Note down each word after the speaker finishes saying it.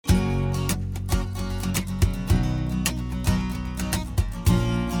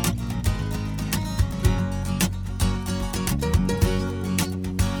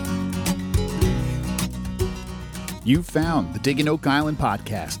You've found the Digging Oak Island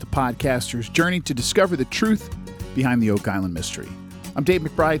podcast, a podcaster's journey to discover the truth behind the Oak Island mystery. I'm Dave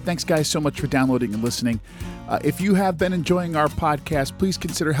McBride. Thanks, guys, so much for downloading and listening. If you have been enjoying our podcast, please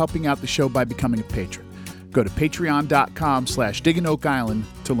consider helping out the show by becoming a patron. Go to patreon.com/Digging Oak Island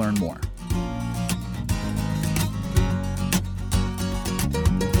to learn more.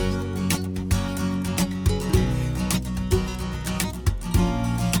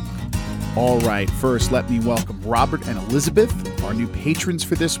 All right, first, let me welcome Robert and Elizabeth, our new patrons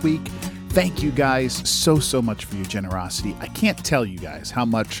for this week. Thank you guys so much for your generosity. I can't tell you guys how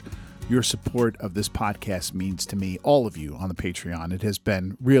much your support of this podcast means to me, all of you on the Patreon. It has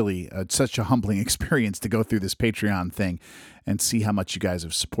been really such a humbling experience to go through this Patreon thing and see how much you guys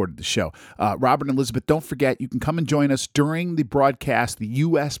have supported the show. Robert and Elizabeth, don't forget, you can come and join us during the broadcast, the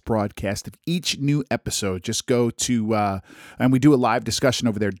U.S. broadcast of each new episode. Just go to, and we do a live discussion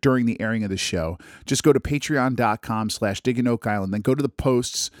over there during the airing of the show. Just go to patreon.com/Digging Oak Island, then go to the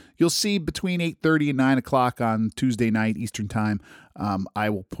posts. You'll see between 8:30 and 9 o'clock on Tuesday night Eastern Time,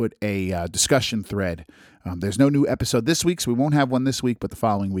 I will put a discussion thread. There's no new episode this week, so we won't have one this week, but the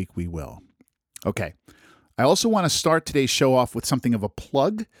following week we will. Okay. I also want to start today's show off with something of a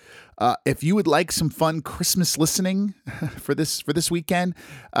plug. If you would like some fun Christmas listening for this weekend,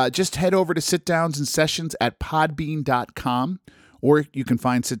 just head over to Sit Downs and Sessions at podbean.com, or you can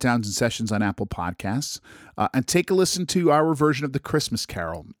find Sit Downs and Sessions on Apple Podcasts, and take a listen to our version of the Christmas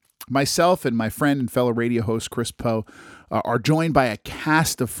Carol. Myself and my friend and fellow radio host Chris Poe are joined by a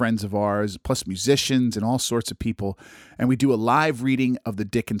cast of friends of ours, plus musicians and all sorts of people, and we do a live reading of the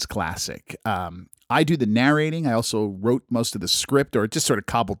Dickens classic. I do the narrating. I also wrote most of the script, or just sort of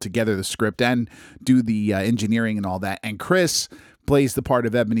cobbled together the script and do the engineering and all that. And Chris plays the part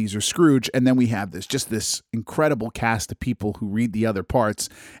of Ebenezer Scrooge, and then we have this incredible cast of people who read the other parts,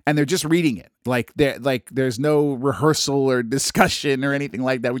 and they're just reading it. There's no rehearsal or discussion or anything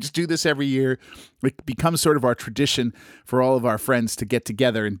like that. We just do this every year. It becomes sort of our tradition for all of our friends to get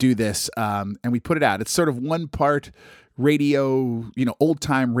together and do this, and we put it out. It's sort of one part radio,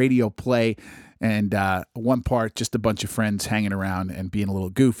 old-time radio play, and one part just a bunch of friends hanging around and being a little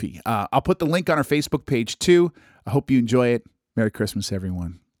goofy. I'll put the link on our Facebook page, too. I hope you enjoy it. Merry Christmas,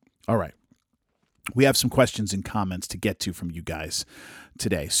 everyone. All right. We have some questions and comments to get to from you guys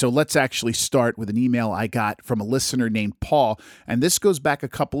today. So let's actually start with an email I got from a listener named Paul. And this goes back a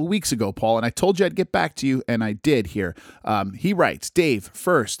couple of weeks ago, Paul. And I told you I'd get back to you, and I did here. He writes, Dave,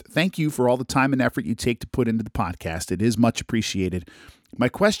 first, thank you for all the time and effort you take to put into the podcast. It is much appreciated. My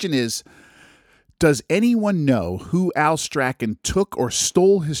question is, does anyone know who Al Strachan took or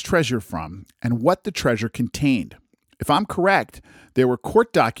stole his treasure from and what the treasure contained? If I'm correct, there were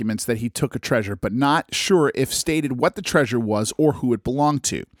court documents that he took a treasure, but not sure if stated what the treasure was or who it belonged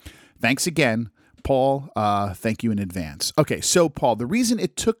to. Thanks again, Paul. Thank you in advance. Okay, so Paul, the reason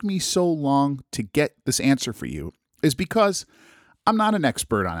it took me so long to get this answer for you is because I'm not an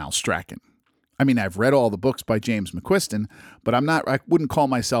expert on Al Strachan. I mean, I've read all the books by James McQuiston, but I wouldn't call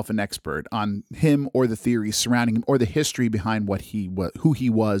myself an expert on him or the theories surrounding him or the history behind who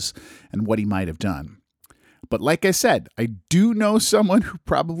he was and what he might have done. But like I said, I do know someone who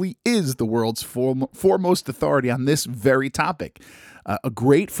probably is the world's foremost authority on this very topic. A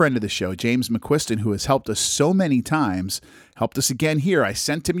great friend of the show, James McQuiston, who has helped us so many times, helped us again here. I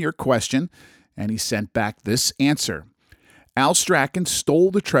sent him your question, and he sent back this answer. Al Strachan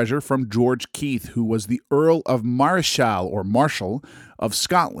stole the treasure from George Keith, who was the Earl of Marischal, or Marshal, of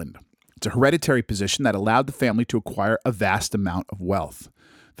Scotland. It's a hereditary position that allowed the family to acquire a vast amount of wealth.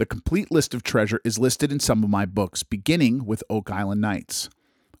 The complete list of treasure is listed in some of my books, beginning with Oak Island Nights.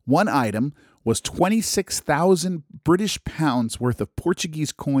 One item was 26,000 British pounds worth of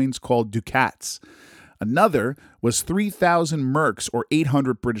Portuguese coins called ducats. Another was 3,000 merks, or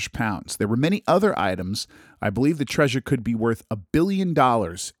 800 British pounds. There were many other items. I believe the treasure could be worth $1 billion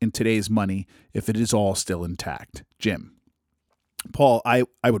in today's money if it is all still intact. Jim. Paul, I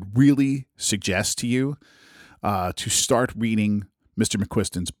would really suggest to you to start reading Mr.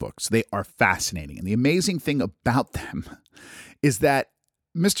 McQuiston's books. They are fascinating. And the amazing thing about them is that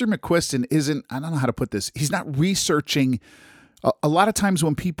Mr. McQuiston isn't, I don't know how to put this, he's not researching. A lot of times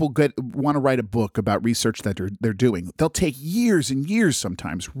when people want to write a book about research that they're doing, they'll take years and years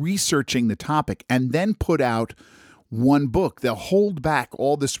sometimes researching the topic and then put out one book. They'll hold back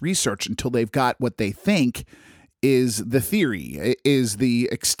all this research until they've got what they think is the theory, is the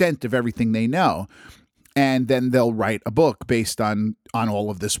extent of everything they know. And then they'll write a book based on all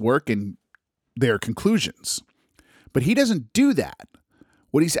of this work and their conclusions. But he doesn't do that.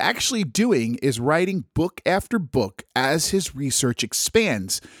 What he's actually doing is writing book after book as his research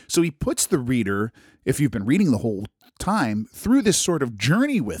expands. So he puts the reader, if you've been reading the whole time through this sort of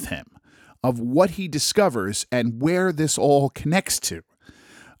journey with him of what he discovers and where this all connects to.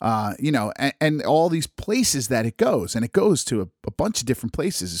 And all these places that it goes. And it goes to a bunch of different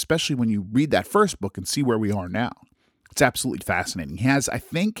places, especially when you read that first book and see where we are now. It's absolutely fascinating. He has, I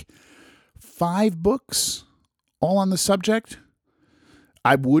think, 5 books all on the subject.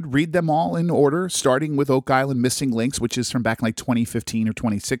 I would read them all in order, starting with Oak Island Missing Links, which is from back in like 2015 or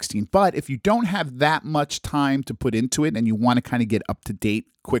 2016. But if you don't have that much time to put into it and you want to kind of get up to date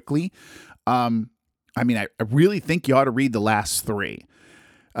quickly, I really think you ought to read the last 3.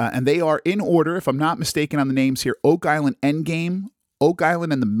 And they are in order, if I'm not mistaken on the names here, Oak Island Endgame, Oak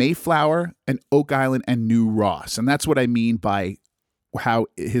Island and the Mayflower, and Oak Island and New Ross. And that's what I mean by how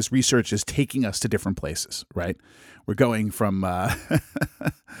his research is taking us to different places, right? We're going from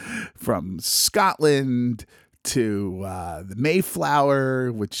from Scotland to the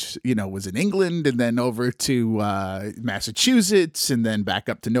Mayflower, which, was in England, and then over to Massachusetts, and then back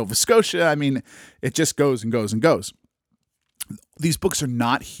up to Nova Scotia. I mean, it just goes and goes and goes. These books are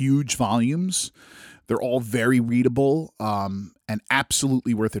not huge volumes. They're all very readable and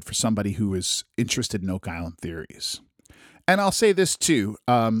absolutely worth it for somebody who is interested in Oak Island theories. And I'll say this too,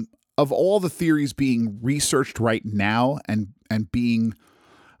 of all the theories being researched right now and being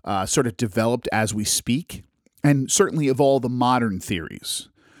sort of developed as we speak, and certainly of all the modern theories,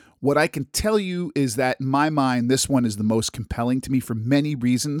 what I can tell you is that in my mind, this one is the most compelling to me for many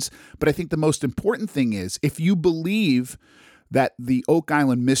reasons. But I think the most important thing is if you believe that the Oak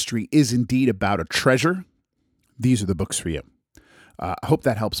Island mystery is indeed about a treasure, these are the books for you. I hope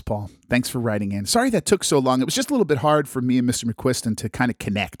that helps, Paul. Thanks for writing in. Sorry that took so long. It was just a little bit hard for me and Mr. McQuiston to kind of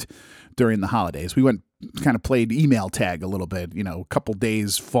connect during the holidays. We played email tag a little bit, a couple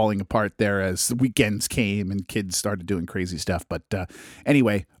days falling apart there as the weekends came and kids started doing crazy stuff. But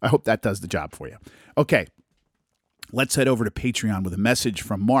anyway, I hope that does the job for you. Okay, let's head over to Patreon with a message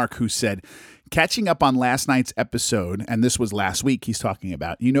from Mark, who said, catching up on last night's episode, and this was last week he's talking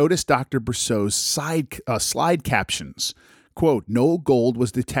about, you noticed Dr. Brousseau's slide captions. Quote, no gold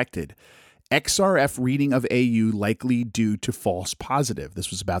was detected. XRF reading of AU likely due to false positive. This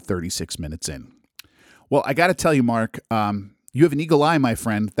was about 36 minutes in. Well, I got to tell you, Mark, you have an eagle eye, my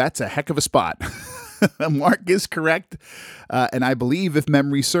friend. That's a heck of a spot. Mark is correct. And I believe, if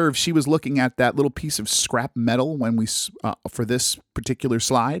memory serves, she was looking at that little piece of scrap metal when we for this particular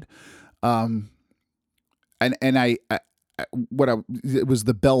slide. It was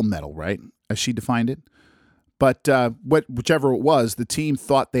the bell metal, right? As she defined it. But whichever it was, the team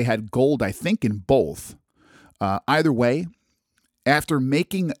thought they had gold, I think, in both. Either way, after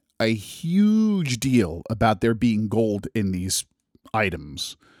making a huge deal about there being gold in these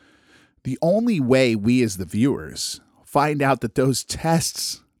items, the only way we as the viewers find out that those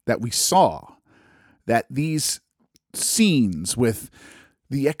tests that we saw, that these scenes with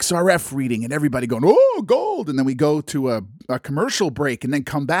the XRF reading and everybody going, oh, gold. And then we go to a commercial break and then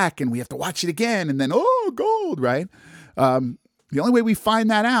come back and we have to watch it again. And then, oh, gold, right? The only way we find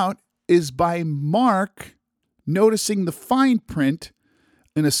that out is by Mark noticing the fine print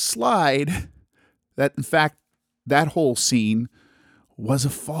in a slide that, in fact, that whole scene was a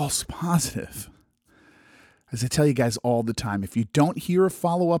false positive. As I tell you guys all the time, if you don't hear a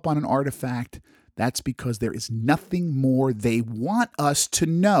follow-up on an artifact, that's because there is nothing more they want us to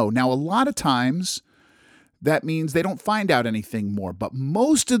know. Now, a lot of times, that means they don't find out anything more. But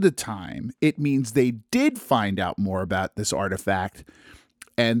most of the time, it means they did find out more about this artifact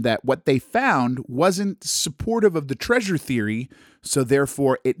and that what they found wasn't supportive of the treasure theory, so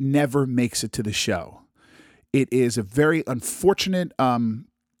therefore it never makes it to the show. It is a very unfortunate, I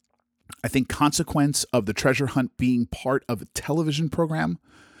think, consequence of the treasure hunt being part of a television program.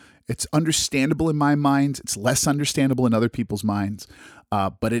 It's understandable in my mind. It's less understandable in other people's minds,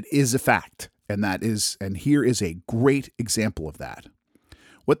 but it is a fact. And here is a great example of that.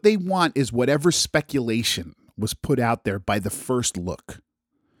 What they want is whatever speculation was put out there by the first look,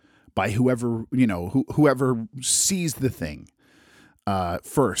 by whoever, whoever sees the thing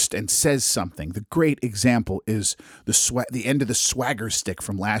first and says something. The great example is the end of the swagger stick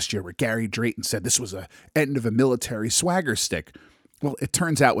from last year, where Gary Drayton said this was a end of a military swagger stick. Well, it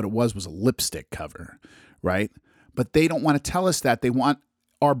turns out what it was a lipstick cover, right? But they don't want to tell us that. They want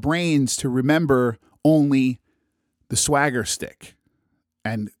our brains to remember only the swagger stick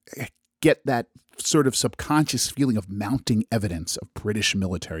and get that sort of subconscious feeling of mounting evidence of British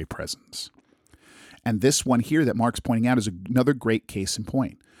military presence. And this one here that Mark's pointing out is another great case in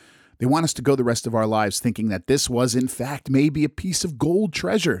point. They want us to go the rest of our lives thinking that this was, in fact, maybe a piece of gold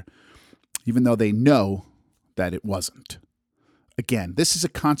treasure, even though they know that it wasn't. Again, this is a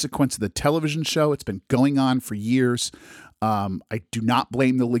consequence of the television show. It's been going on for years. I do not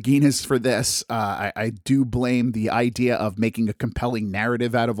blame the Laginas for this. I do blame the idea of making a compelling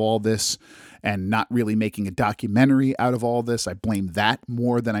narrative out of all this and not really making a documentary out of all this. I blame that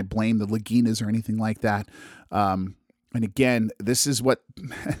more than I blame the Laginas or anything like that. And again, this is what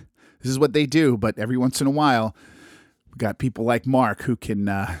they do. But every once in a while, we got people like Mark who can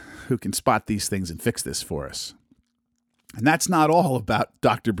spot these things and fix this for us. And that's not all about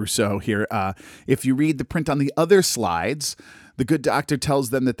Dr. Brousseau here. If you read the print on the other slides, the good doctor tells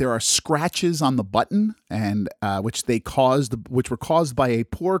them that there are scratches on the button, and which were caused by a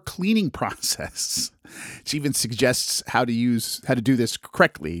poor cleaning process. She even suggests how to do this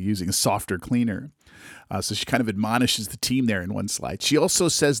correctly using a softer cleaner. So she kind of admonishes the team there in one slide. She also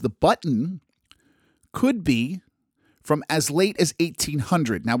says the button could be from as late as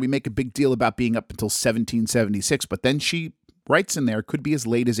 1800. Now, we make a big deal about being up until 1776, but then she writes in there, could be as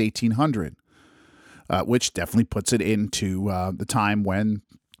late as 1800, which definitely puts it into the time when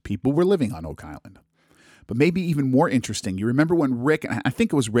people were living on Oak Island. But maybe even more interesting, you remember when Rick, I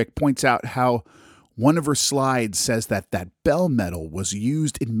think it was Rick, points out how one of her slides says that bell metal was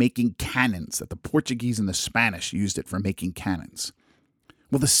used in making cannons, that the Portuguese and the Spanish used it for making cannons.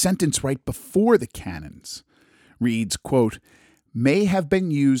 Well, the sentence right before the cannons reads, quote, may have been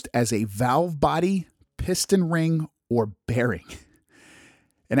used as a valve body, piston ring, or bearing.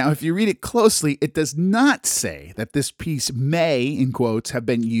 And now if you read it closely, it does not say that this piece may, in quotes, have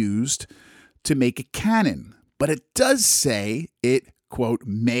been used to make a cannon, but it does say it, quote,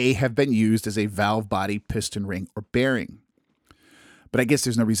 may have been used as a valve body, piston ring, or bearing. But I guess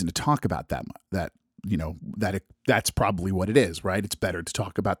there's no reason to talk about that's probably what it is, right? It's better to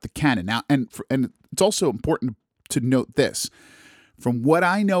talk about the cannon. Now, and it's also important to note this. From what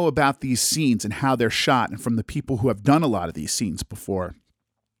I know about these scenes and how they're shot, and from the people who have done a lot of these scenes before,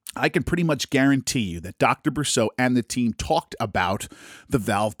 I can pretty much guarantee you that Dr. Brousseau and the team talked about the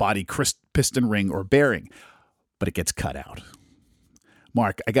valve body, piston ring, or bearing, but it gets cut out.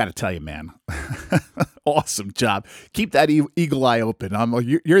 Mark, I got to tell you, man, awesome job. Keep that eagle eye open.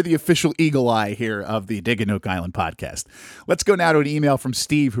 You're the official eagle eye here of the Digging Oak Island podcast. Let's go now to an email from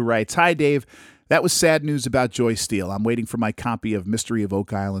Steve, who writes, hi, Dave. That was sad news about Joy Steele. I'm waiting for my copy of Mystery of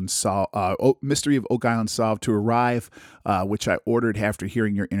Oak Island Solved to arrive, which I ordered after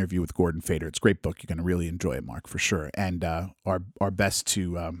hearing your interview with Gordon Fader. It's a great book. You're going to really enjoy it, Mark, for sure. And our best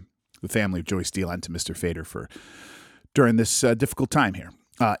to the family of Joy Steele and to Mr. Fader during this difficult time here.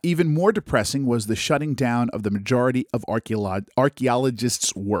 Even more depressing was the shutting down of the majority of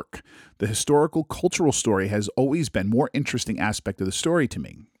archaeologists' work. The historical cultural story has always been more interesting aspect of the story to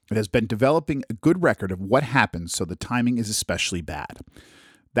me. It has been developing a good record of what happened, so the timing is especially bad.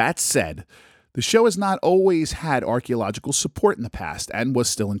 That said, the show has not always had archaeological support in the past and was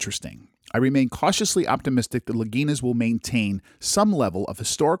still interesting. I remain cautiously optimistic that Laginas will maintain some level of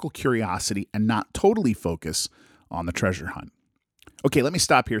historical curiosity and not totally focus on the treasure hunt. Okay, let me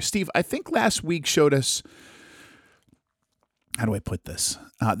stop here. Steve, I think last week showed us, how do I put this?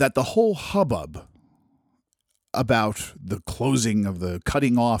 That the whole hubbub about the closing of the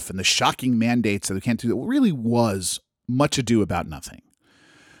cutting off and the shocking mandates that we can't do that really was much ado about nothing.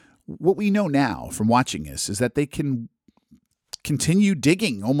 What we know now from watching this is that they can continue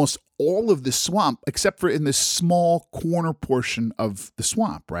digging almost all of the swamp, except for in this small corner portion of the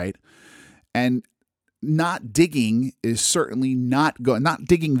swamp, right? And not digging is certainly not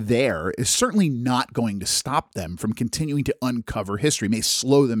digging there is certainly not going to stop them from continuing to uncover history. It may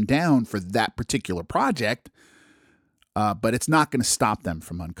slow them down for that particular project, but it's not going to stop them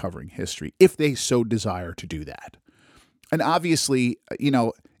from uncovering history if they so desire to do that. And obviously,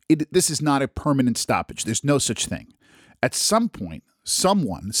 this is not a permanent stoppage. There's no such thing. At some point,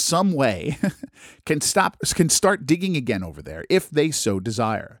 someone, some way, can start digging again over there if they so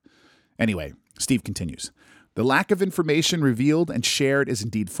desire. Anyway, Steve continues. The lack of information revealed and shared is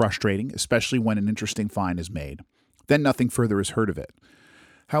indeed frustrating, especially when an interesting find is made. Then nothing further is heard of it.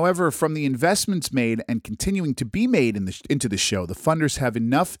 However, from the investments made and continuing to be made into the show, the funders have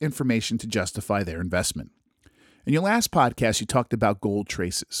enough information to justify their investment. In your last podcast, you talked about gold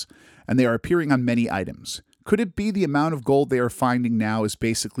traces, and they are appearing on many items. Could it be the amount of gold they are finding now has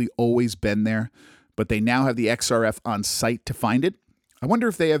basically always been there, but they now have the XRF on site to find it? I wonder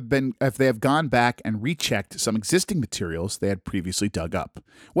if they have gone back and rechecked some existing materials they had previously dug up.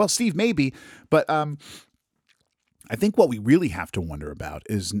 Well, Steve, maybe, but I think what we really have to wonder about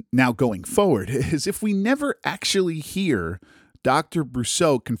is now going forward is if we never actually hear Dr.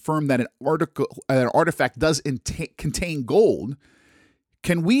 Brousseau confirm that an artifact does contain gold,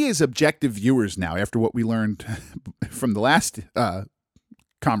 Can we as objective viewers now, after what we learned from the last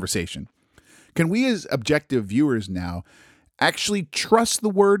conversation, can we as objective viewers now actually trust the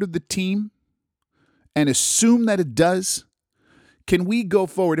word of the team and assume that it does? Can we go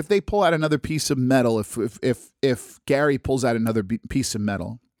forward if they pull out another piece of metal, if Gary pulls out another piece of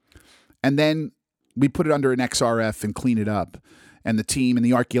metal, and then we put it under an XRF and clean it up, and the team and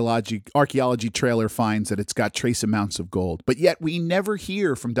the archaeology trailer finds that it's got trace amounts of gold, but yet we never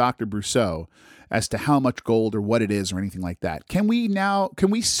hear from Dr. Brousseau as to how much gold or what it is or anything like that. Can we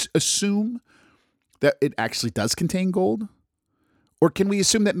assume that it actually does contain gold? Or can we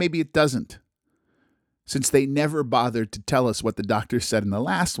assume that maybe it doesn't? Since they never bothered to tell us what the doctor said in the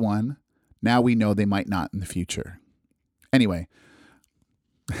last one, now we know they might not in the future. Anyway,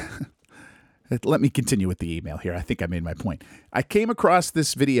 let me continue with the email here. I think I made my point. I came across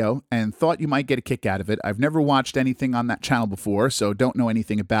this video and thought you might get a kick out of it. I've never watched anything on that channel before, so don't know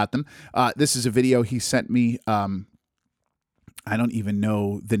anything about them. This is a video he sent me. I don't even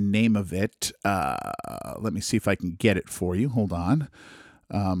know the name of it. Let me see if I can get it for you. Hold on.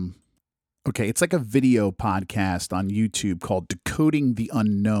 Okay, it's like a video podcast on YouTube called Decoding the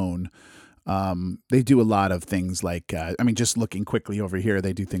Unknown. They do a lot of things like, just looking quickly over here,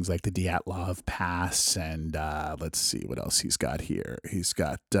 they do things like the Dyatlov Pass, and let's see what else he's got here. He's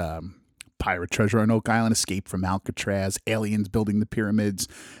got pirate treasure on Oak Island, escape from Alcatraz, aliens building the pyramids,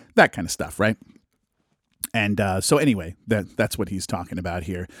 that kind of stuff, right? And so anyway, that's what he's talking about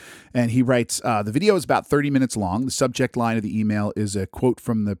here. And he writes, the video is about 30 minutes long. The subject line of the email is a quote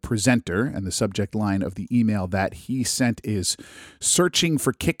from the presenter, and the subject line of the email that he sent is searching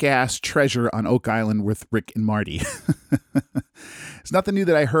for kick-ass treasure on Oak Island with Rick and Marty. It's nothing new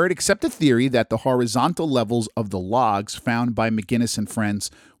that I heard, except a theory that the horizontal levels of the logs found by McGinnis and friends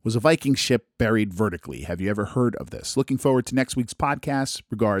was a Viking ship buried vertically. Have you ever heard of this? Looking forward to next week's podcast.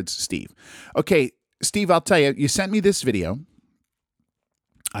 Regards, Steve. Okay, Steve, I'll tell you, you sent me this video.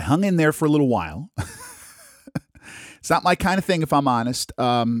 I hung in there for a little while. It's not my kind of thing, if I'm honest.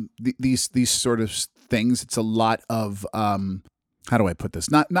 These sort of things, it's a lot of, how do I put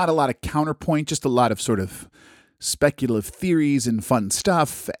this? Not a lot of counterpoint, just a lot of sort of speculative theories and fun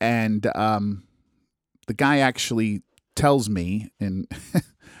stuff. And the guy actually tells me, and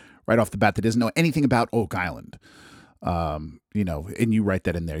right off the bat, that he doesn't know anything about Oak Island. And you write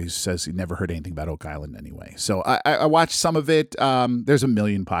that in there. He says he never heard anything about Oak Island anyway. So I watched some of it. There's a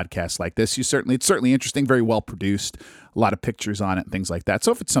million podcasts like this. It's certainly interesting, very well produced, a lot of pictures on it and things like that.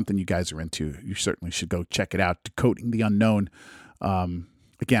 So if it's something you guys are into, you certainly should go check it out. Decoding the Unknown.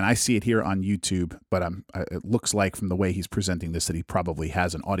 Again, I see it here on YouTube, but it looks like from the way he's presenting this that he probably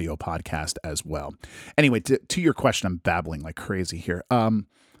has an audio podcast as well. Anyway, to your question, I'm babbling like crazy here.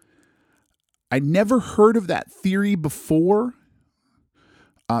 I never heard of that theory before.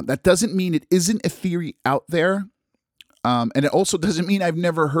 That doesn't mean it isn't a theory out there. And it also doesn't mean I've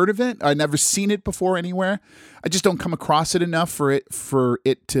never heard of it. I've never seen it before anywhere. I just don't come across it enough for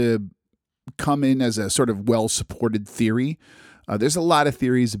it to come in as a sort of well-supported theory. There's a lot of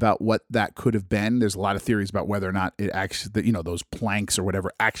theories about what that could have been. There's a lot of theories about whether or not it actually, those planks or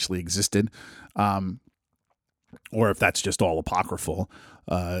whatever actually existed. Or if that's just all apocryphal.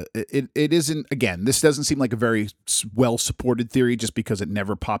 It isn't, again, this doesn't seem like a very well-supported theory just because it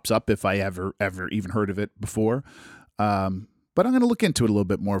never pops up if I ever even heard of it before. But I'm going to look into it a little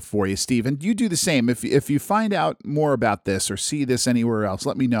bit more for you, Steve. And you do the same. If you find out more about this or see this anywhere else,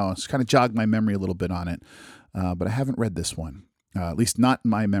 let me know. It's kind of jogged my memory a little bit on it. But I haven't read this one, at least not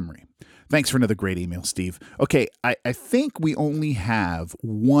in my memory. Thanks for another great email, Steve. Okay, I think we only have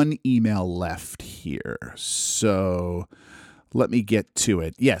one email left here. So let me get to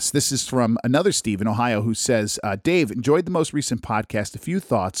it. Yes, this is from another Steve in Ohio who says, Dave, enjoyed the most recent podcast. A few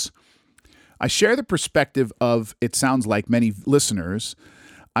thoughts. I share the perspective of, it sounds like many listeners,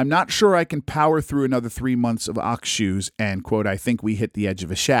 I'm not sure I can power through another 3 months of ox shoes and, quote, I think we hit the edge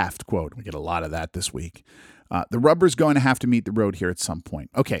of a shaft, quote. We get a lot of that this week. The rubber's going to have to meet the road here at some point.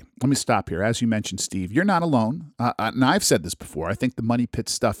 Okay, let me stop here. As you mentioned, Steve, you're not alone. And I've said this before. I think the Money Pit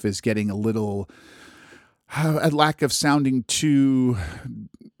stuff is getting a little, a lack of sounding too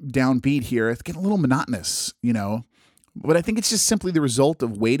downbeat here. It's getting a little monotonous, But I think it's just simply the result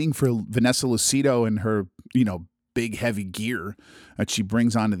of waiting for Vanessa Lucido and her, big heavy gear that she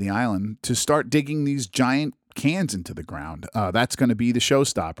brings onto the island to start digging these giant cans into the ground. That's going to be the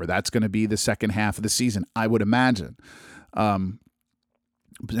showstopper. That's going to be the second half of the season, I would imagine. And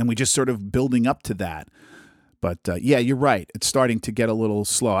we just sort of building up to that. But yeah, you're right. It's starting to get a little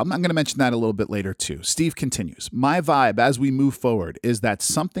slow. I'm going to mention that a little bit later too. Steve continues. My vibe as we move forward is that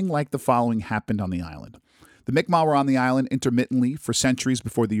something like the following happened on the island. The Mi'kmaq were on the island intermittently for centuries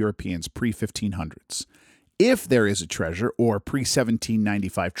before the Europeans, pre-1500s. If there is a treasure, or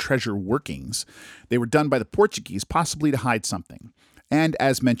pre-1795 treasure workings, they were done by the Portuguese, possibly to hide something. And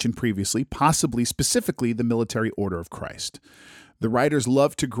as mentioned previously, possibly specifically the Military Order of Christ. The writers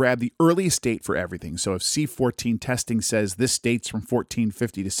love to grab the earliest date for everything. So if C14 testing says this dates from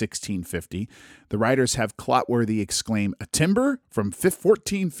 1450 to 1650, the writers have Clotworthy exclaim, "A timber from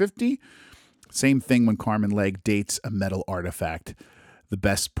 1450?" Same thing when Carmen Legge dates a metal artifact. The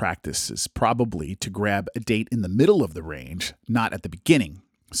best practice is probably to grab a date in the middle of the range, not at the beginning.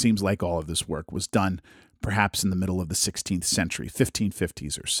 Seems like all of this work was done perhaps in the middle of the 16th century,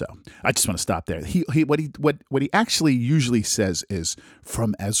 1550s or so. I just want to stop there. What he actually usually says is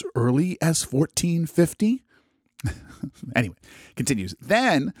from as early as 1450. Anyway, continues.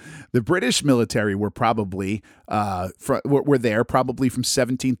 Then the British military were probably were there probably from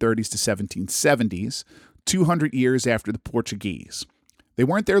 1730s to 1770s, 200 years after the Portuguese. They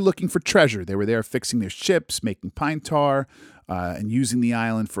weren't there looking for treasure. They were there fixing their ships, making pine tar, and using the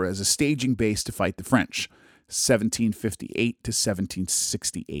island as a staging base to fight the French, 1758 to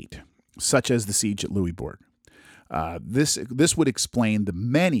 1768, such as the siege at Louisbourg. This would explain the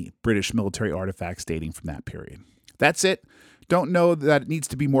many British military artifacts dating from that period. That's it. Don't know that it needs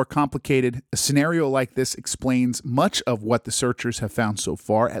to be more complicated. A scenario like this explains much of what the searchers have found so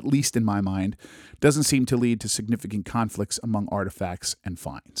far, at least in my mind. Doesn't seem to lead to significant conflicts among artifacts and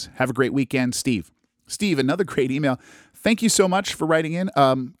finds. Have a great weekend, Steve. Steve, another great email. Thank you so much for writing in.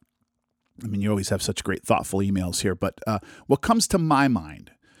 You always have such great, thoughtful emails here, but what comes to my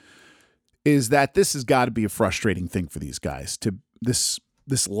mind is that this has got to be a frustrating thing for these guys, to this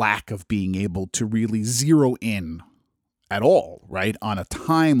lack of being able to really zero in at all, right, on a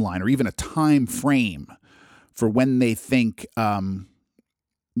timeline or even a time frame for when they think, when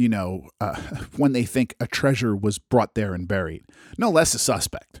they think a treasure was brought there and buried. No less a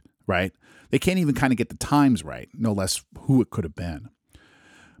suspect, right? They can't even kind of get the times right, no less who it could have been.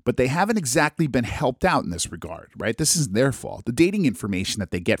 But they haven't exactly been helped out in this regard, right? This isn't their fault. The dating information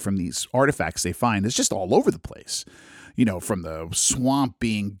that they get from these artifacts they find is just all over the place. From the swamp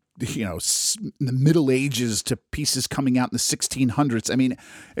being, in the Middle Ages to pieces coming out in the 1600s. I mean,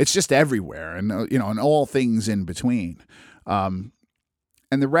 it's just everywhere and, and all things in between. And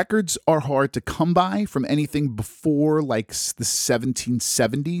the records are hard to come by from anything before like the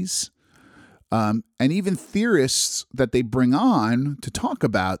 1770s. And even theorists that they bring on to talk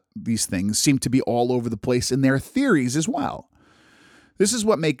about these things seem to be all over the place in their theories as well. This is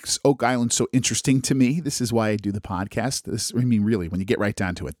what makes Oak Island so interesting to me. This is why I do the podcast. Really, when you get right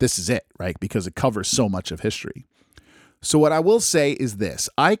down to it, this is it, right? Because it covers so much of history. So what I will say is this.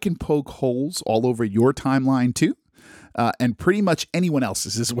 I can poke holes all over your timeline too, and pretty much anyone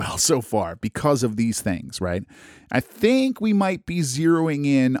else's as well so far because of these things, right? I think we might be zeroing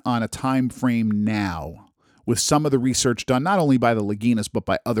in on a time frame now with some of the research done, not only by the Laginas, but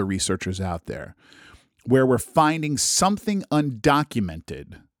by other researchers out there, where we're finding something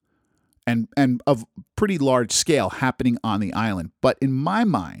undocumented and of pretty large scale happening on the island. But in my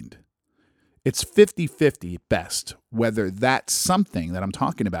mind, it's 50-50 at best whether that something that I'm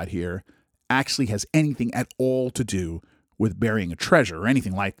talking about here actually has anything at all to do with burying a treasure or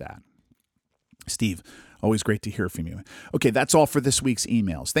anything like that. Steve, always great to hear from you. Okay, that's all for this week's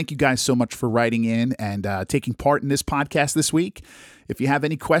emails. Thank you guys so much for writing in and taking part in this podcast this week. If you have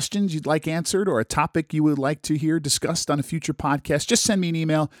any questions you'd like answered or a topic you would like to hear discussed on a future podcast, just send me an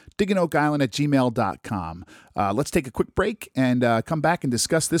email, digginoakisland@gmail.com. Let's take a quick break and come back and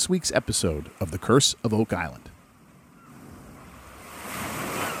discuss this week's episode of The Curse of Oak Island.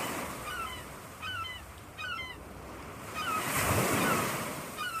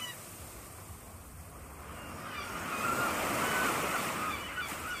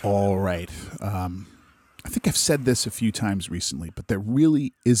 All right. I think I've said this a few times recently, but there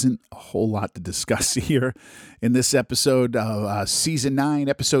really isn't a whole lot to discuss here in this episode of Season 9,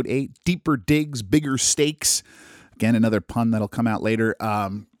 Episode 8, Deeper Digs, Bigger Stakes. Again, another pun that'll come out later,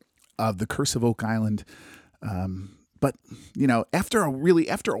 of The Curse of Oak Island. But, after a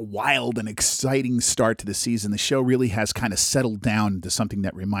wild and exciting start to the season, the show really has kind of settled down into something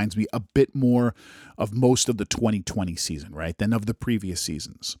that reminds me a bit more of most of the 2020 season, right, than of the previous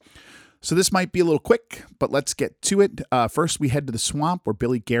seasons. So this might be a little quick, but let's get to it. First, we head to the swamp where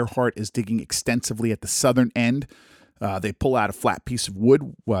Billy Gerhardt is digging extensively at the southern end. They pull out a flat piece of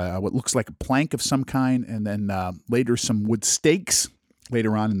wood, what looks like a plank of some kind, and then later some wood stakes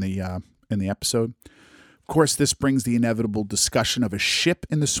later on in the episode. Of course, this brings the inevitable discussion of a ship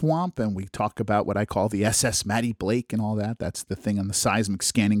in the swamp, and we talk about what I call the SS Matty Blake and all that. That's the thing on the seismic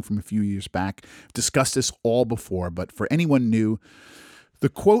scanning from a few years back. Discussed this all before, but for anyone new, the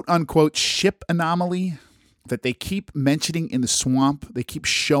quote-unquote ship anomaly that they keep mentioning in the swamp, they keep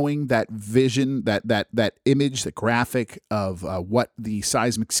showing that vision, that image, the graphic of what the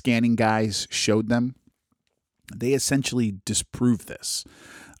seismic scanning guys showed them. They essentially disproved this.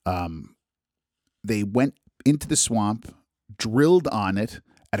 They went into the swamp, drilled on it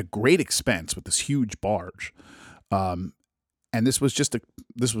at a great expense with this huge barge. And this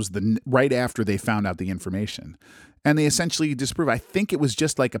was right after they found out the information. And they essentially disproved, I think it was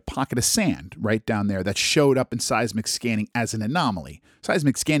just like a pocket of sand right down there that showed up in seismic scanning as an anomaly.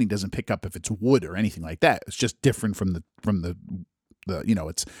 Seismic scanning doesn't pick up if it's wood or anything like that. It's just different from the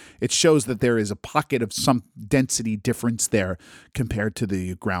it shows that there is a pocket of some density difference there compared to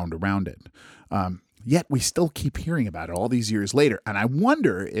the ground around it. Yet we still keep hearing about it all these years later. And I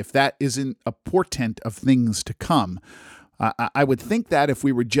wonder if that isn't a portent of things to come. I would think that if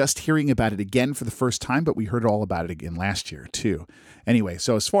we were just hearing about it again for the first time, but we heard all about it again last year too. Anyway,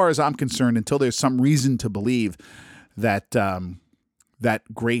 so as far as I'm concerned, until there's some reason to believe that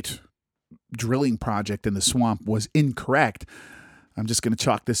that great drilling project in the swamp was incorrect, I'm just going to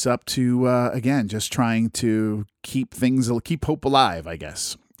chalk this up to, again, just trying to keep hope alive, I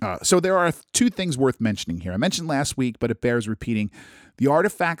guess. So there are two things worth mentioning here. I mentioned last week, but it bears repeating. The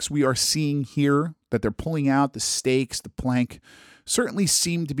artifacts we are seeing here that they're pulling out, the stakes, the plank, certainly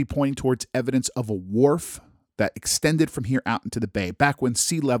seem to be pointing towards evidence of a wharf that extended from here out into the bay, back when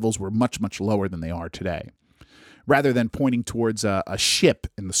sea levels were much, much lower than they are today, rather than pointing towards a ship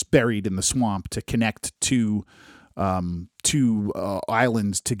buried in the swamp to connect two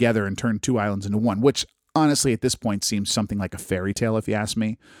islands together and turn two islands into one, which honestly at this point seems something like a fairy tale, if you ask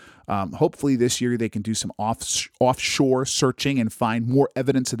me. Hopefully this year they can do some offshore searching and find more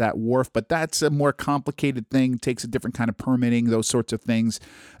evidence of that wharf, but that's a more complicated thing, takes a different kind of permitting, those sorts of things.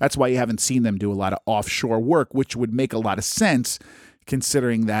 That's why you haven't seen them do a lot of offshore work, which would make a lot of sense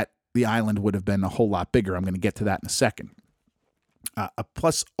considering that the island would have been a whole lot bigger. I'm going to get to that in a second.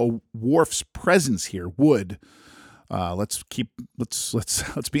 Plus a wharf's presence here would, let's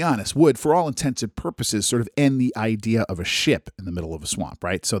be honest, would, for all intents and purposes, sort of end the idea of a ship in the middle of a swamp,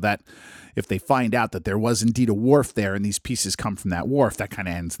 right? So that if they find out that there was indeed a wharf there and these pieces come from that wharf, that kind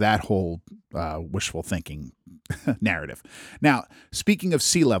of ends that whole wishful thinking narrative. Now, speaking of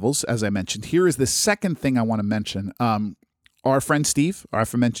sea levels, as I mentioned, here is the second thing I want to mention. Our friend Steve, our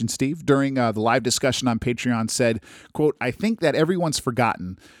aforementioned Steve, during the live discussion on Patreon said, quote, "I think that everyone's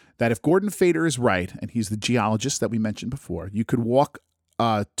forgotten that if Gordon Fader is right, and he's the geologist that we mentioned before, you could walk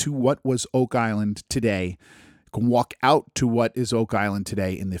to what was Oak Island today, can walk out to what is Oak Island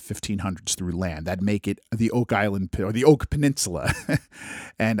today in the 1500s through land. That'd make it the Oak Island or the Oak Peninsula."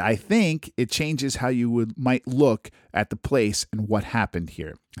 And I think it changes how you might look at the place and what happened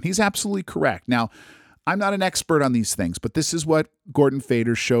here. He's absolutely correct. Now, I'm not an expert on these things, but this is what Gordon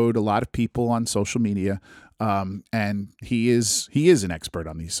Fader showed a lot of people on social media. And he is an expert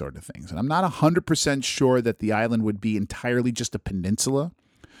on these sort of things. And I'm not 100% sure that the island would be entirely just a peninsula.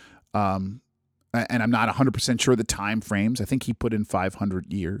 And I'm not 100% sure the time frames. I think he put in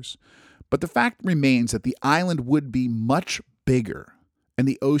 500 years. But the fact remains that the island would be much bigger and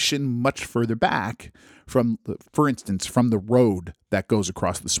the ocean much further back from, for instance, from the road that goes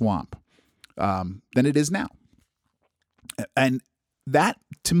across the swamp than it is now. And that,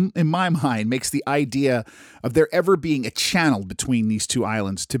 in my mind, makes the idea of there ever being a channel between these two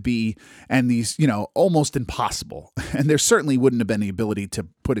islands to be, and these, almost impossible. And there certainly wouldn't have been the ability to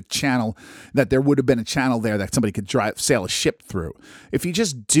put a channel, that there would have been a channel there that somebody could sail a ship through. If you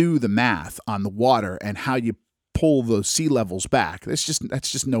just do the math on the water and how you pull those sea levels back, that's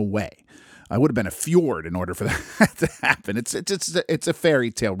just no way. It would have been a fjord in order for that to happen. It's a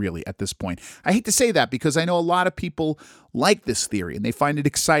fairy tale, really, at this point. I hate to say that because I know a lot of people like this theory and they find it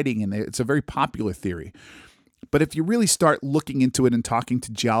exciting and it's a very popular theory. But if you really start looking into it and talking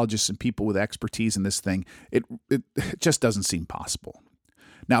to geologists and people with expertise in this thing, it just doesn't seem possible.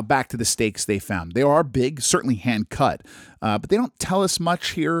 Now, back to the stakes they found. They are big, certainly hand-cut, but they don't tell us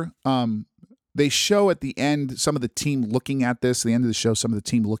much here. They show at the end some of the team looking at this, the end of the show, some of the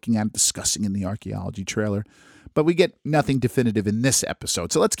team looking at it, discussing in the archaeology trailer. But we get nothing definitive in this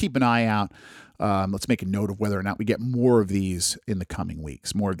episode. So let's keep an eye out. Let's make a note of whether or not we get more of these in the coming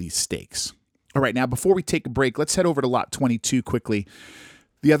weeks, more of these stakes. All right, now before we take a break, let's head over to Lot 22 quickly.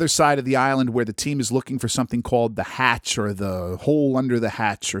 The other side of the island where the team is looking for something called the hatch or the hole under the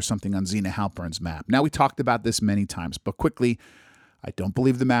hatch or something on Zena Halpern's map. Now, we talked about this many times, but quickly, I don't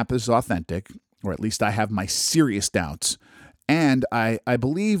believe the map is authentic. or at least I have my serious doubts. And I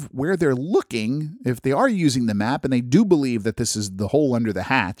believe where they're looking, if they are using the map and they do believe that this is the hole under the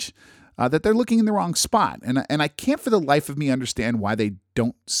hatch, that they're looking in the wrong spot. And I can't for the life of me understand why they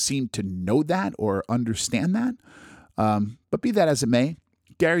don't seem to know that or understand that. But be that as it may,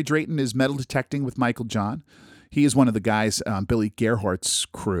 Gary Drayton is metal detecting with Michael John. He is one of the guys on Billy Gerhardt's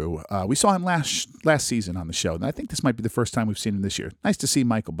crew. We saw him last season on the show, and I think this might be the first time we've seen him this year. Nice to see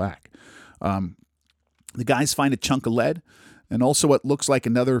Michael back. The guys find a chunk of lead and also what looks like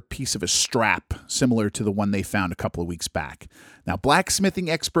another piece of a strap, similar to the one they found a couple of weeks back. Now, blacksmithing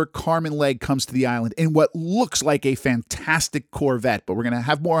expert Carmen Legg comes to the island in what looks like a fantastic Corvette, but we're going to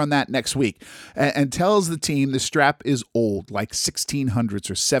have more on that next week, and tells the team the strap is old, like 1600s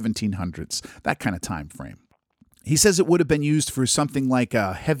or 1700s, that kind of time frame. He says it would have been used for something like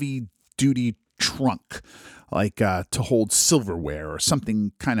a heavy-duty trunk, like to hold silverware or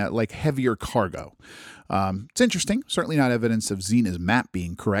something kind of like heavier cargo. It's interesting. Certainly not evidence of Zena's map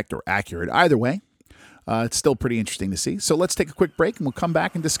being correct or accurate. Either way, it's still pretty interesting to see. So let's take a quick break and we'll come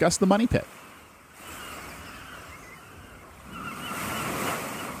back and discuss the money pit.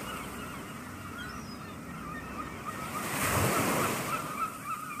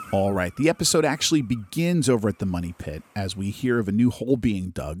 All right, the episode actually begins over at the money pit as we hear of a new hole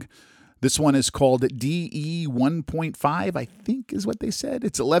being dug. This one is called DE 1.5, I think is what they said.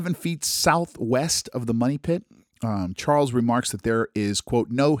 It's 11 feet southwest of the money pit. Charles remarks that there is, quote,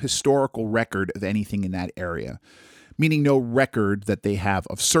 no historical record of anything in that area, meaning no record that they have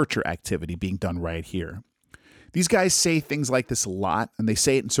of searcher activity being done right here. These guys say things like this a lot, and they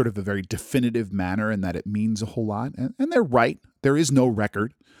say it in sort of a very definitive manner and that it means a whole lot. And they're right. There is no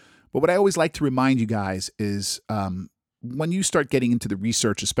record. But what I always like to remind you guys is when you start getting into the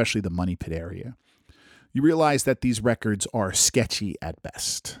research, especially the money pit area, you realize that these records are sketchy at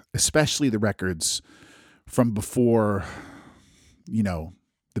best, especially the records from before,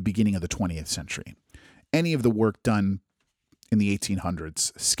 the beginning of the 20th century. Any of the work done in the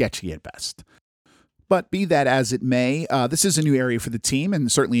 1800s, sketchy at best. But be that as it may, this is a new area for the team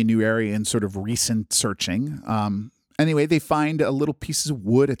and certainly a new area in sort of recent searching. Anyway, they find little pieces of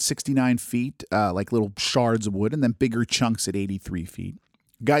wood at 69 feet, like little shards of wood, and then bigger chunks at 83 feet.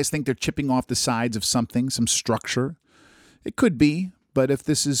 Guys think they're chipping off the sides of something, some structure. It could be, but if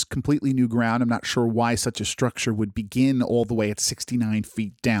this is completely new ground, I'm not sure why such a structure would begin all the way at 69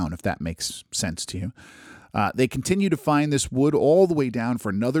 feet down, if that makes sense to you. They continue to find this wood all the way down for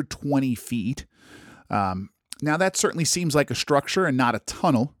another 20 feet. Now, that certainly seems like a structure and not a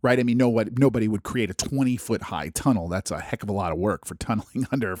tunnel, right? I mean, nobody would create a 20-foot high tunnel. That's a heck of a lot of work for tunneling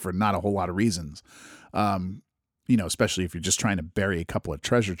under for not a whole lot of reasons. Especially if you're just trying to bury a couple of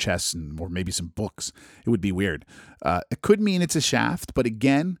treasure chests or maybe some books. It would be weird. It could mean it's a shaft, but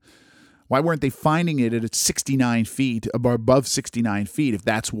again, why weren't they finding it at 69 feet, above 69 feet, if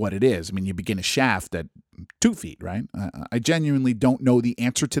that's what it is? I mean, you begin a shaft at 2 feet, right? I genuinely don't know the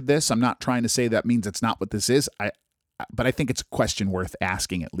answer to this. I'm not trying to say that means it's not what this is, but I think it's a question worth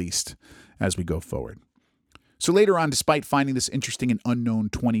asking at least as we go forward. So later on, despite finding this interesting and unknown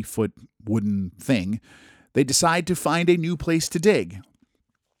 20-foot wooden thing, they decide to find a new place to dig.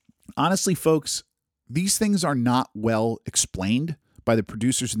 Honestly, folks, these things are not well explained by the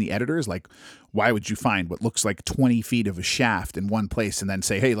producers and the editors. Like, why would you find what looks like 20 feet of a shaft in one place and then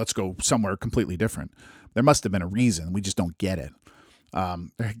say, hey, let's go somewhere completely different? There must have been a reason. We just don't get it.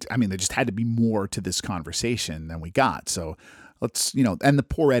 There just had to be more to this conversation than we got. So let's, and the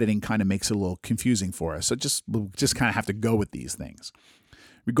poor editing kind of makes it a little confusing for us. So we'll just kind of have to go with these things.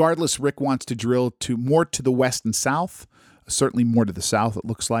 Regardless, Rick wants to drill more to the west and south, certainly more to the south, it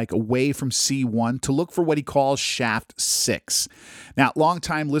looks like, away from C1 to look for what he calls Shaft 6. Now,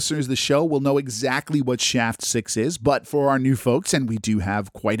 longtime listeners of the show will know exactly what Shaft 6 is, but for our new folks, and we do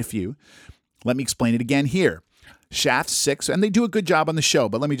have quite a few, let me explain it again here. Shaft 6, and they do a good job on the show,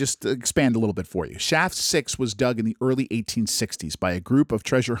 but let me just expand a little bit for you. Shaft 6 was dug in the early 1860s by a group of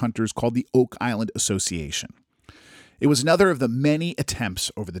treasure hunters called the Oak Island Association. It was another of the many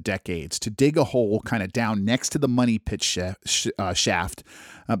attempts over the decades to dig a hole kind of down next to the money pit shaft,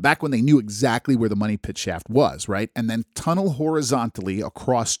 back when they knew exactly where the money pit shaft was, right? And then tunnel horizontally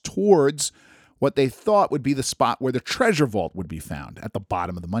across towards what they thought would be the spot where the treasure vault would be found, at the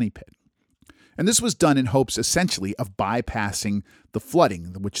bottom of the money pit. And this was done in hopes, essentially, of bypassing the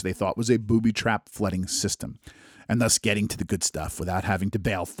flooding, which they thought was a booby-trap flooding system, and thus getting to the good stuff without having to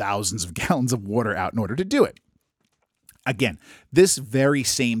bail thousands of gallons of water out in order to do it. Again, this very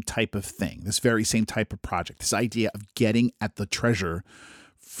same type of thing, this very same type of project, this idea of getting at the treasure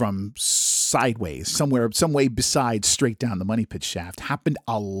from sideways, some way besides straight down the money pit shaft, happened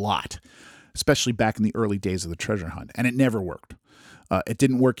a lot especially back in the early days of the treasure hunt, and it never worked. It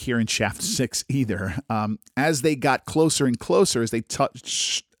didn't work here in Shaft 6 either. As they got closer and closer, as they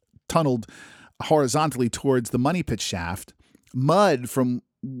tunneled horizontally towards the money pit shaft, mud from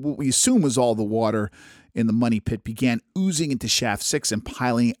what we assume was all the water in the money pit began oozing into Shaft 6 and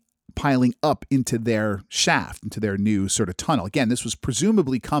piling up into their shaft, into their new sort of tunnel. Again, this was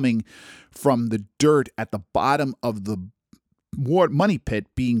presumably coming from the dirt at the bottom of the money pit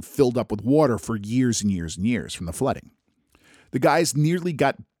being filled up with water for years and years and years from the flooding. The guys nearly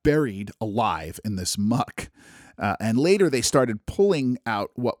got buried alive in this muck. And later they started pulling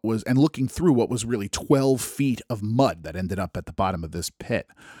out and looking through what was really 12 feet of mud that ended up at the bottom of this pit.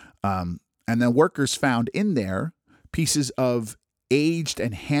 And then workers found in there pieces of aged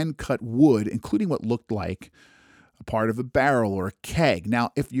and hand-cut wood, including what looked like a part of a barrel or a keg.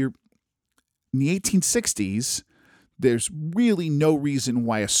 Now, if you're in the 1860s, there's really no reason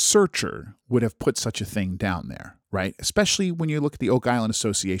why a searcher would have put such a thing down there, right? Especially when you look at the Oak Island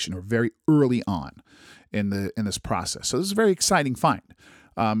Association, or very early on in this process. So this is a very exciting find.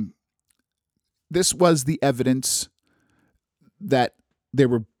 This was the evidence that they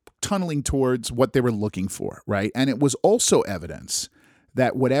were tunneling towards what they were looking for, right? And it was also evidence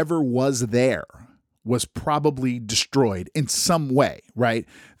that whatever was there was probably destroyed in some way, right?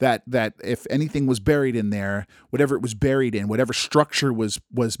 That if anything was buried in there, whatever it was buried in, whatever structure was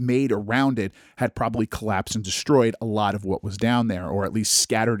made around it, had probably collapsed and destroyed a lot of what was down there, or at least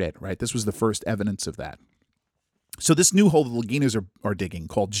scattered it, right? This was the first evidence of that. So this new hole the Laginas are digging,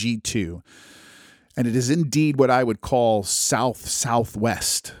 called G2, and it is indeed what I would call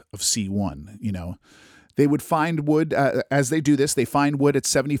southwest of C1, They would find wood, as they do this, they find wood at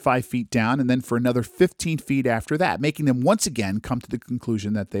 75 feet down, and then for another 15 feet after that, making them once again come to the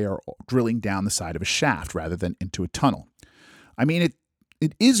conclusion that they are drilling down the side of a shaft rather than into a tunnel. I mean,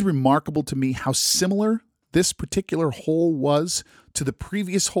 it is remarkable to me how similar this particular hole was to the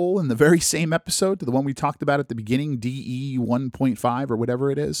previous hole in the very same episode, to the one we talked about at the beginning, DE 1.5 or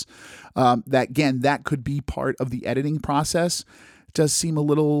whatever it is. That could be part of the editing process. It does seem a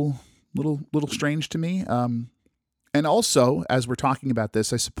little strange to me. And also, as we're talking about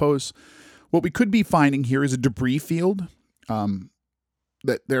this, I suppose what we could be finding here is a debris field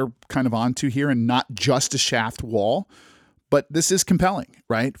that they're kind of onto here, and not just a shaft wall. But this is compelling,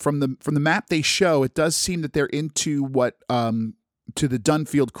 right? From the map they show, it does seem that they're into what to the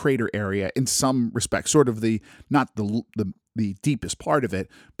Dunfield crater area in some respect, sort of not the deepest part of it,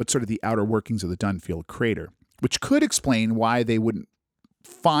 but sort of the outer workings of the Dunfield crater, which could explain why they wouldn't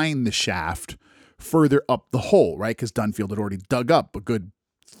find the shaft further up the hole, right? Because Dunfield had already dug up a good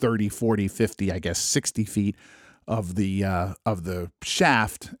 30, 40, 50, I guess 60 feet of the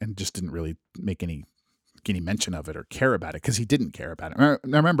shaft, and just didn't really make any mention of it or care about it, because he didn't care about it.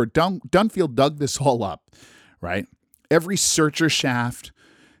 Now remember, Dunfield dug this all up, right? Every searcher shaft,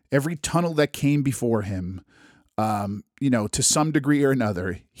 every tunnel that came before him, to some degree or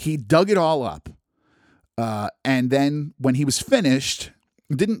another, he dug it all up. And then when he was finished,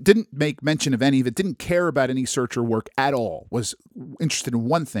 didn't make mention of any of it, didn't care about any searcher work at all, was interested in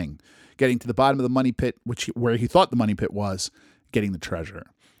one thing, getting to the bottom of the money pit, where he thought the money pit was, getting the treasure.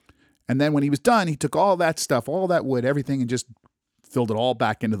 And then when he was done, he took all that stuff, all that wood, everything, and just filled it all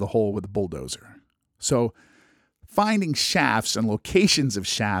back into the hole with a bulldozer. So finding shafts and locations of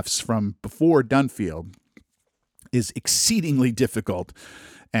shafts from before Dunfield is exceedingly difficult.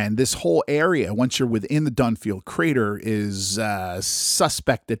 And this whole area, once you're within the Dunfield crater, is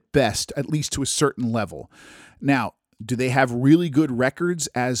suspect at best, at least to a certain level. Now, do they have really good records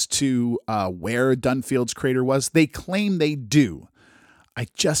as to where Dunfield's crater was? They claim they do. I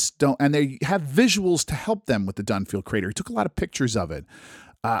just don't, and they have visuals to help them with the Dunfield crater. He took a lot of pictures of it.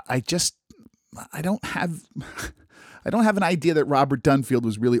 I don't have an idea that Robert Dunfield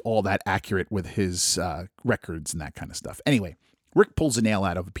was really all that accurate with his records and that kind of stuff. Anyway, Rick pulls a nail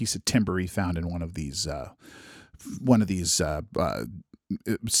out of a piece of timber he found in one of these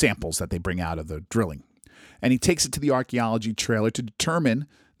samples that they bring out of the drilling, and he takes it to the archaeology trailer to determine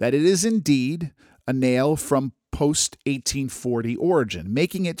that it is indeed a nail from post-1840 origin,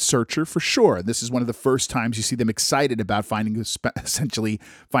 making it searcher for sure. This is one of the first times you see them excited about essentially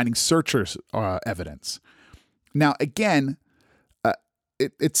finding searchers evidence. Now, again,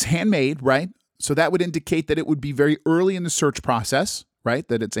 it's handmade, right? So that would indicate that it would be very early in the search process, right?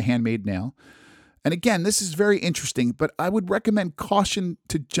 That it's a handmade nail. And again, this is very interesting, but I would recommend caution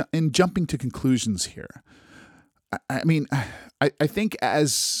in jumping to conclusions here. I mean, I think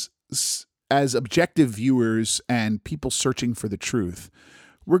as objective viewers and people searching for the truth,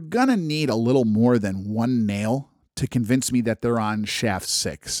 we're going to need a little more than one nail to convince me that they're on shaft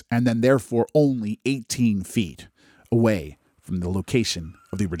 6 and then therefore only 18 feet away from the location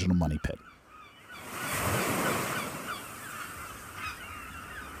of the original money pit.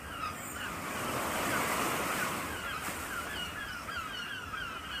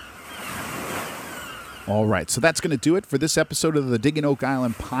 All right, so that's going to do it for this episode of the Digging Oak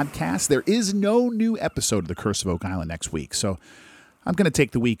Island podcast. There is no new episode of The Curse of Oak Island next week, so I'm going to take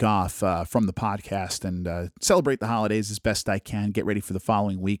the week off from the podcast and celebrate the holidays as best I can, get ready for the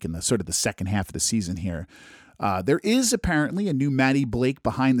following week and the sort of the second half of the season here. There is apparently a new Maddie Blake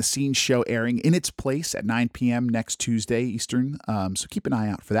behind-the-scenes show airing in its place at 9 p.m. next Tuesday Eastern, so keep an eye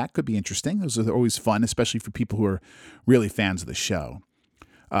out for that. Could be interesting. Those are always fun, especially for people who are really fans of the show.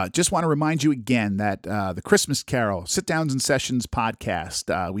 Just want to remind you again that the Christmas Carol Sit Downs and Sessions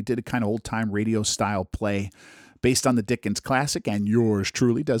podcast, we did a kind of old-time radio-style play based on the Dickens classic, and yours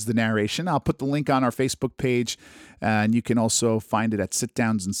truly does the narration. I'll put the link on our Facebook page, and you can also find it at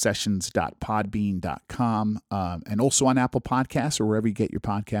sitdownsandsessions.podbean.com, and also on Apple Podcasts or wherever you get your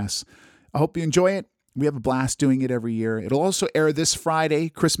podcasts. I hope you enjoy it. We have a blast doing it every year. It'll also air this Friday,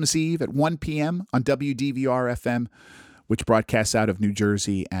 Christmas Eve, at 1 p.m. on WDVR-FM, which broadcasts out of New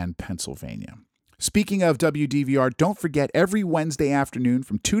Jersey and Pennsylvania. Speaking of WDVR, don't forget every Wednesday afternoon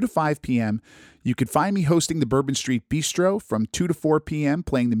from 2 to 5 p.m., you can find me hosting the Bourbon Street Bistro from 2 to 4 p.m.,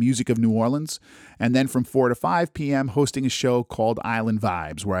 playing the music of New Orleans, and then from 4 to 5 p.m., hosting a show called Island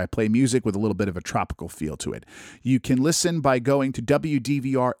Vibes, where I play music with a little bit of a tropical feel to it. You can listen by going to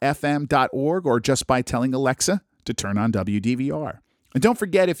WDVRFM.org or just by telling Alexa to turn on WDVR. And don't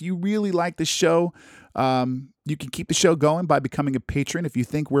forget, if you really like the show, you can keep the show going by becoming a patron. If you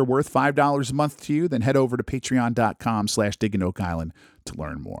think we're worth $5 a month to you, then head over to patreon.com/Digging Oak Island to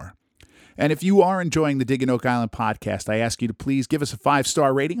learn more. And if you are enjoying the Digging Oak Island podcast, I ask you to please give us a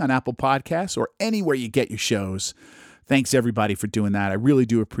 5-star rating on Apple Podcasts or anywhere you get your shows. Thanks, everybody, for doing that. I really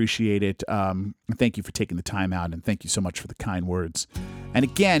do appreciate it. And thank you for taking the time out, and thank you so much for the kind words. And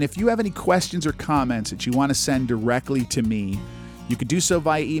again, if you have any questions or comments that you want to send directly to me, you can do so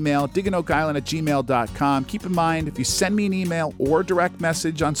via email, diggingoakisland@gmail.com. Keep in mind, if you send me an email or direct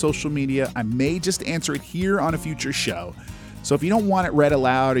message on social media, I may just answer it here on a future show. So if you don't want it read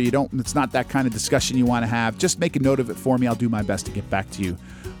aloud or it's not that kind of discussion you want to have, just make a note of it for me. I'll do my best to get back to you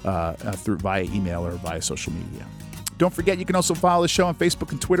via email or via social media. Don't forget, you can also follow the show on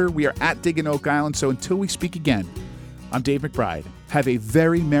Facebook and Twitter. We are at Digging Oak Island. So until we speak again, I'm Dave McBride. Have a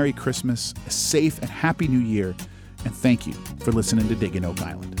very Merry Christmas, a safe and happy New Year, and thank you for listening to Digging Oak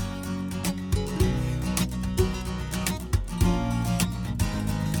Island.